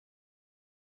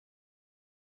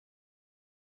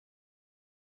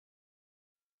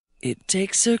It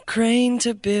takes a crane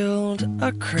to build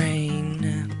a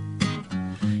crane.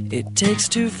 It takes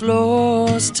 2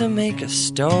 floors to make a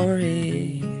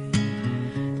story.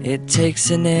 It takes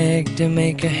an egg to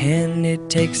make a hen. It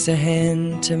takes a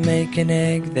hen to make an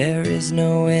egg. There is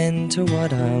no end to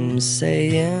what I'm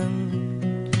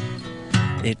saying.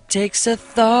 It takes a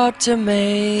thought to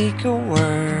make a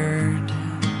word.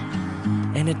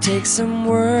 And it takes some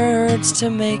words to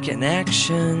make an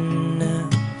action.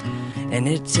 And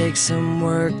it takes some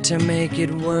work to make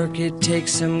it work. It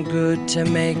takes some good to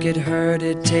make it hurt.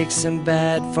 It takes some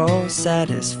bad for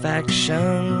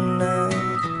satisfaction.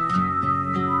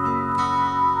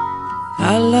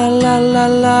 Ah la la la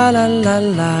la la la,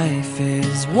 life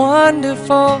is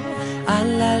wonderful. Ah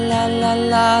la la la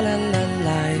la la la,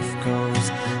 life goes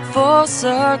full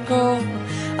circle.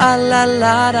 Ah la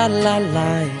la la la,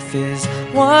 life is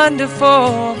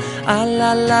wonderful. Ah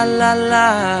la la la la.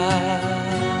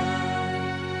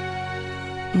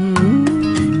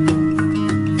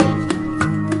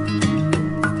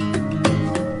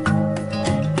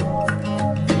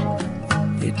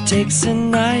 It takes a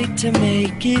night to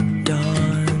make it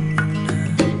dawn,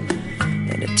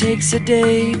 and it takes a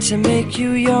day to make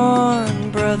you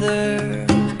yawn, brother.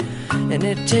 And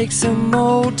it takes some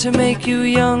old to make you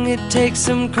young. It takes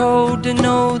some cold to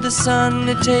know the sun.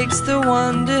 It takes the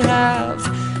one to have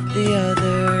the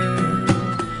other.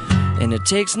 And it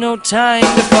takes no time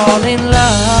to fall in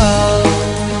love,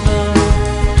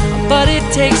 but it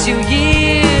takes you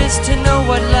years to know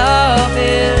what love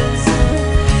is.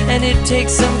 And it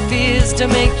takes some fears to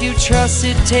make you trust.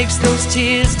 It takes those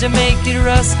tears to make it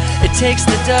rust. It takes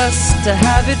the dust to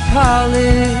have it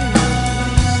polished,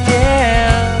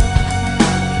 yeah.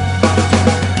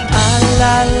 Ah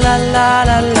la la la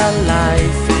la la,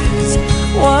 life is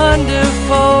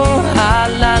wonderful. Ah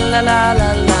la la la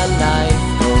la la, life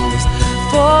goes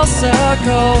full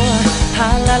circle.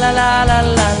 Ah la la la la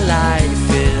la, life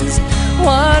is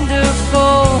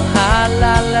wonderful. Ah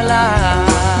la la la.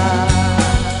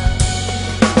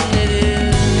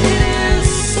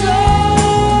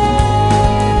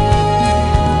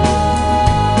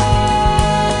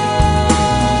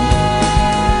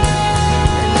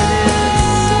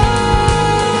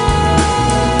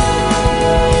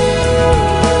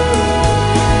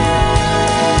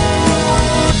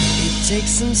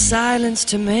 Some silence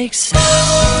to make sound,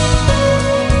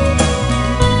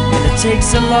 and it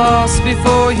takes a loss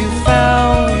before you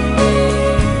found me.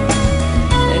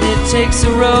 And it takes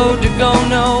a road to go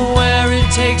nowhere. It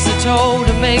takes a toll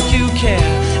to make you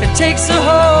care. It takes a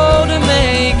hole to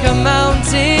make a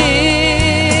mountain.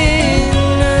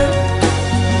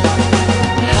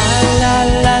 La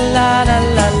la la la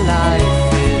la,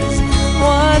 life is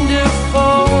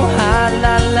wonderful.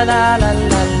 La la la la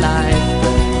la, life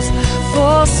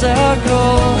full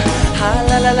circle. Ah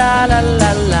la la la la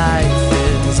la, life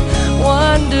is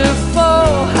wonderful.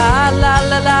 Ah la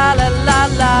la la la la,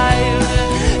 life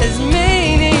is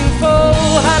meaningful.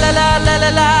 Ah la la la la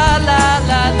la la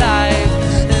la, life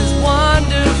is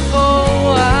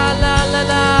wonderful. Ah la la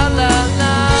la la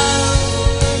la.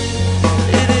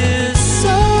 It is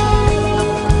so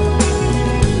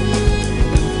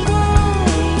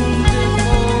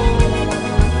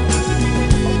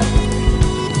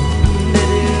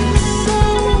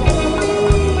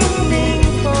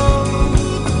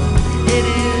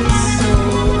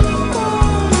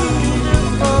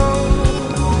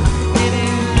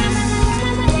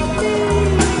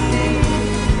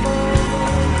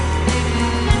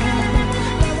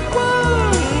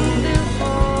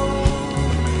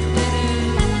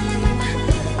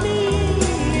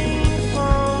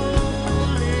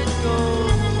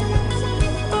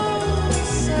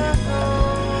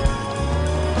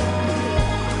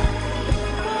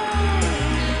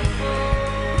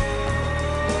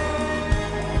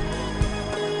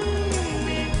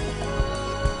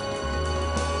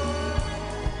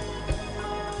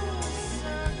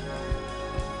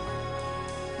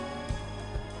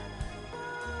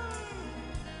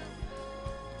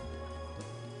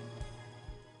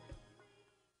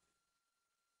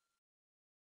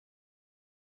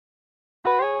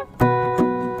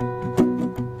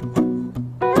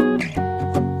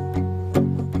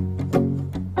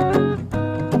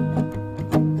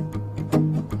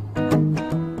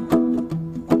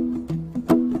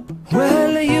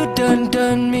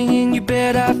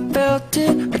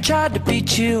tried to be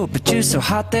chill, but you're so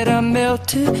hot that I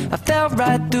melted. I fell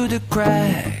right through the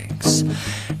cracks.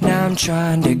 Now I'm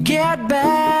trying to get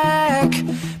back.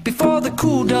 Before the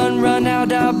cool done run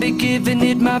out, I'll be giving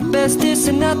it my best. This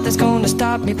and nothing's gonna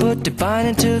stop me but divine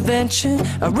intervention.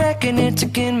 I reckon it's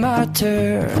again my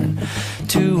turn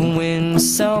to win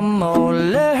some or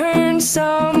learn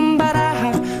some, but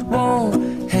I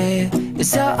won't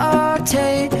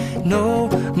hesitate no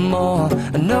more,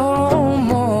 no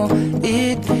more.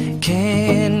 It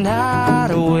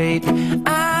cannot wait.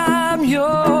 I'm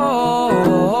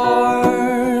yours.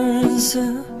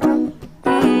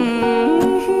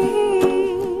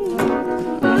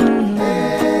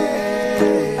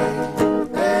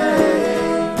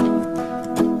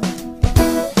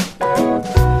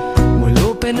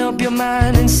 Open up your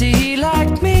mind and see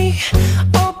like me.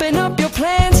 Open up your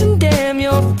plans and damn,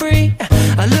 you're free.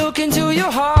 I look into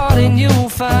your heart and you'll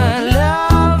find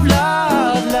love,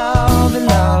 love, love, and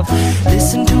love.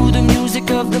 Listen to the music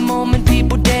of the moment,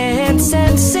 people dance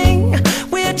and sing.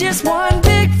 We're just one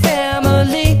big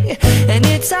family, and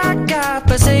it's our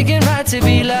God-forsaken right to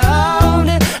be loved.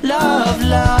 Love,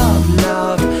 love,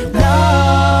 love,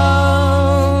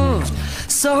 love.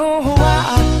 So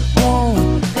I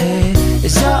won't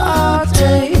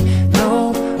hesitate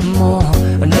no more,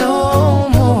 no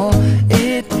more.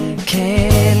 It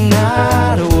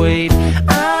cannot wait.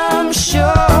 I'm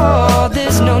sure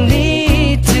there's no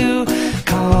need to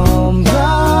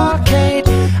complicate.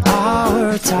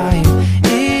 Our time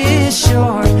is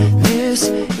short. This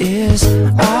is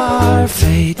our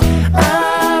fate.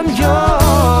 I'm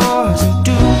yours.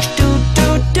 Do you,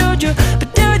 but do you,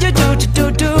 but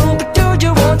do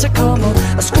you want to come on?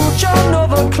 I scooch on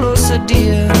over closer,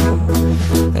 dear,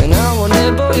 and I will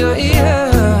nibble your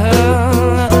ear.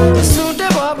 Soon the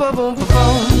boom, boom, boom, boom.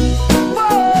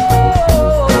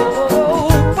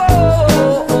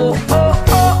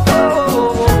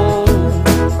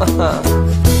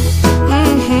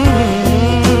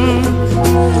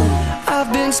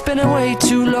 I've been spinning way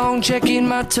too long, checking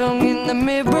my tongue in the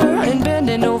mirror and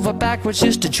bending over backwards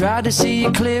just to try to see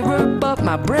it clearer. But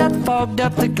my breath fogged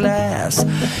up the glass,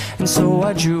 and so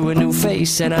I drew a new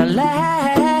face and I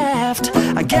laughed.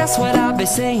 I guess what I'll be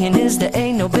saying is there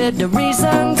ain't no better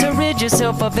reason to rid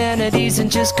yourself of vanities and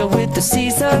just go with the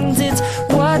seasons. It's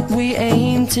what we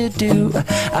aim to do.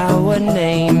 Our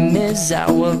name is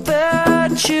our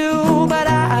virtue, but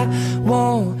I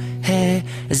won't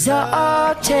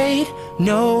hesitate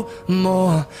no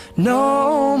more,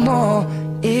 no more.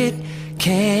 It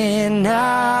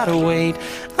cannot wait.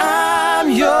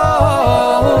 I'm yours.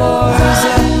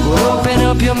 Open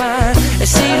up your mind and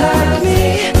see like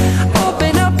me.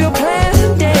 Open up your plans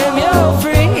and damn, you're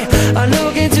free. I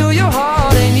look into your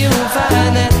heart and you'll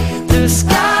find that the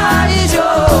sky is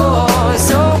yours.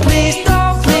 So please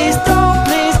don't, please don't,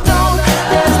 please don't.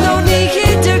 There's no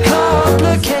need to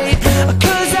complicate,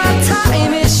 'cause our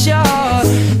time is short.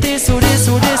 This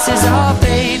is our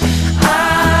fate.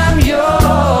 I'm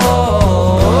yours.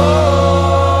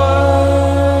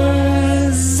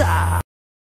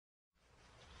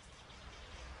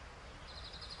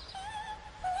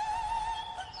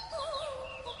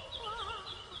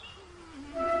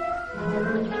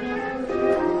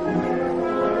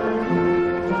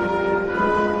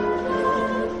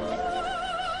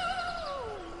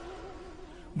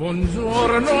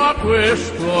 Buongiorno a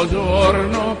questo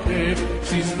giorno che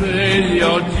si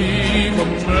sveglia oggi con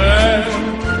me.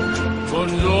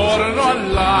 Buongiorno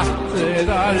al latte e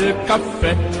al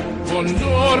caffè.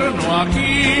 Buongiorno a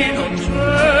chi non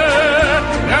c'è.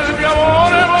 E al mio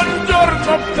amore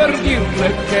buongiorno per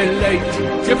dirle che lei,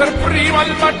 che per prima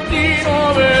al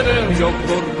mattino veder io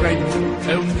vorrei.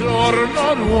 È un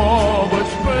giorno nuovo e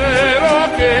spero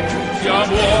che sia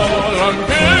buono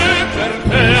anche per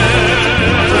te.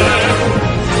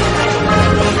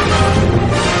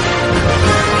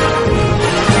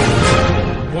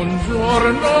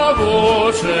 Buongiorno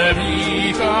voce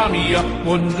vita mia,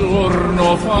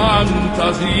 buongiorno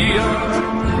fantasia,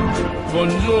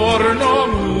 buongiorno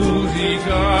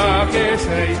musica che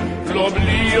sei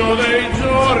l'oblio dei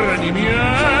giorni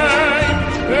miei,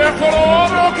 e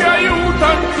coloro che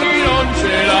aiutano chi non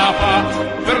ce la fa,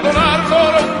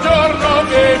 perdonarlo è un giorno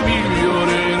che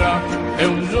migliorerà, è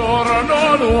un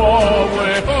giorno nuovo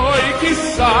e poi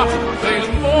chissà se il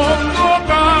mondo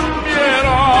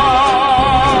cambierà.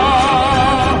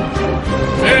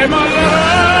 E ballerà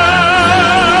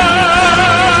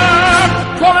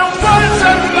come un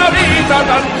valzer la vita,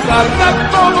 danzar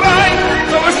dovrai,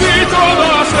 tuo vestito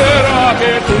da sera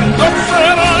che tu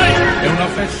indosserai. È una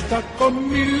festa con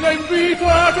 1000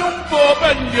 invitati, un po'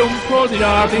 belli e un po'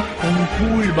 odiati, con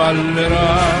cui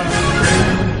ballerai.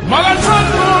 Ma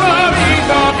danzando la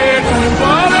vita che tu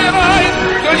imparerai,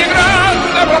 che ogni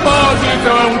grande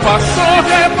proposito è un passo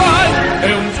che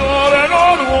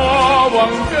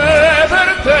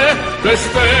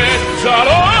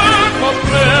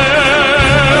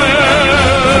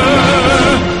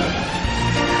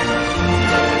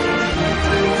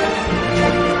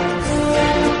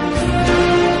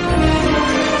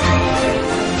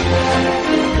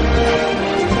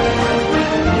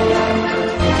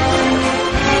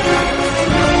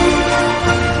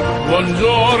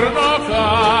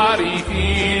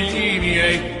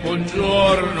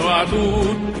buongiorno a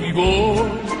tutti voi.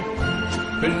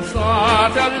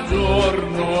 Pensate al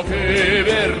giorno che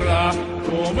verrà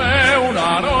come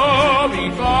una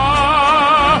novità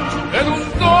ed un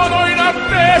dono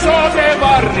inatteso che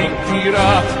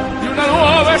v'arricchirà di una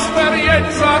nuova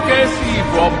esperienza che si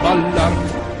può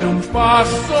ballare. È un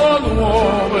passo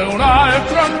nuovo e un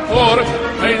altro ancora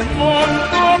e il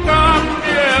mondo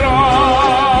cambierà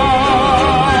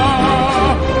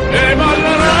e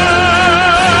ballerà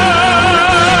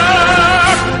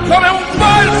come un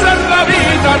valzer la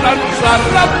vita,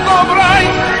 danzarla dovrai,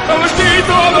 è un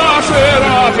vestito da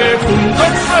sera che tu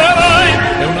indosserai.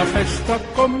 È una festa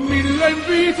con 1000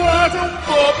 invitate, un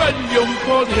po' belli e un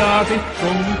po' odiati,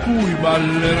 con cui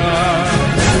ballerai.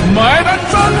 Ma è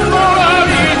danzando la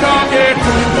vita che tu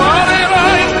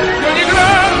imparerai, che ogni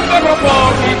grande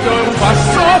proposito è un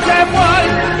passo che fai,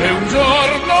 è un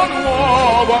giorno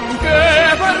nuovo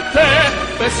anche per te,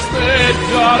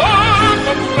 festeggialo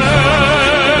con me.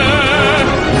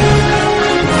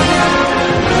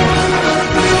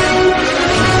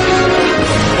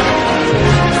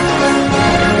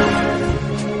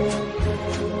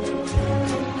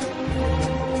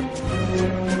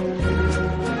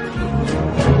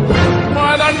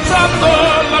 Danzando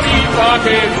la vita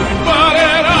che tu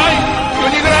imparerai, che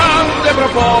ogni grande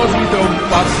proposito è un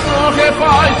passo che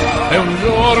fai, è un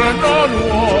giorno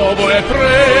nuovo e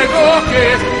prego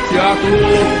che sia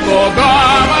tutto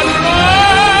da ballare.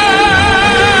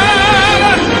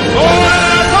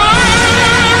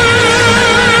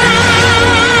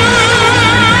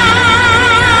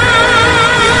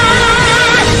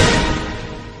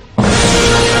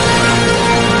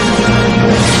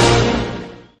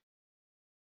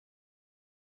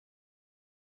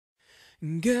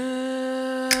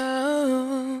 Girl,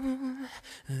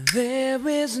 there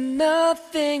is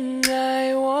nothing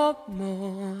I want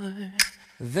more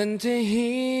than to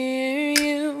hear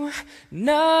you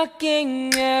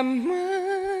knocking at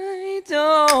my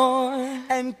door.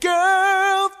 And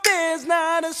girl, there's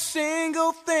not a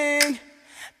single thing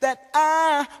that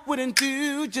I wouldn't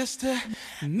do just to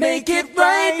make it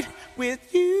right with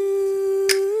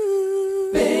you.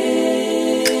 Baby,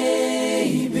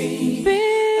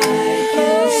 I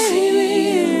can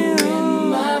see you in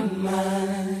my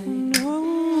mind.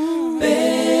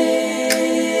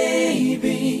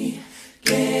 Baby,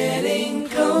 getting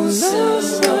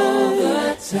closer all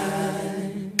the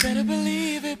time. Better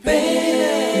believe it,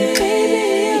 Baby,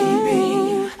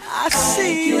 I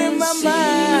see you in my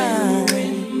mind.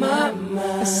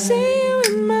 I see you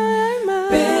in my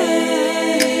mind.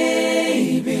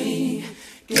 Baby,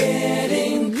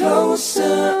 getting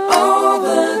closer all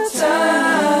the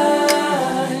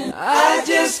time. I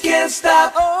just can't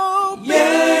stop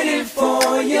yearning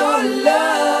for your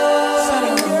love.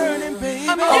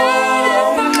 I'm yearning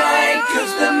all night,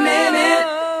 'cause the minute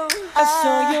I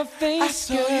saw your face,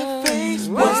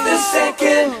 was the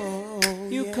second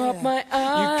you caught my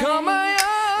eye.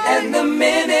 and the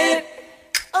minute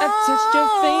I touched your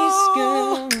face,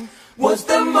 girl. was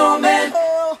the moment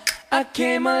I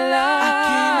came alive.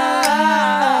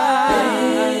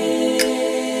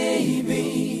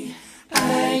 Baby,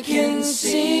 I can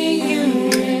see you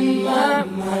in my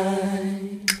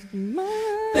mind.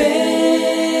 Baby,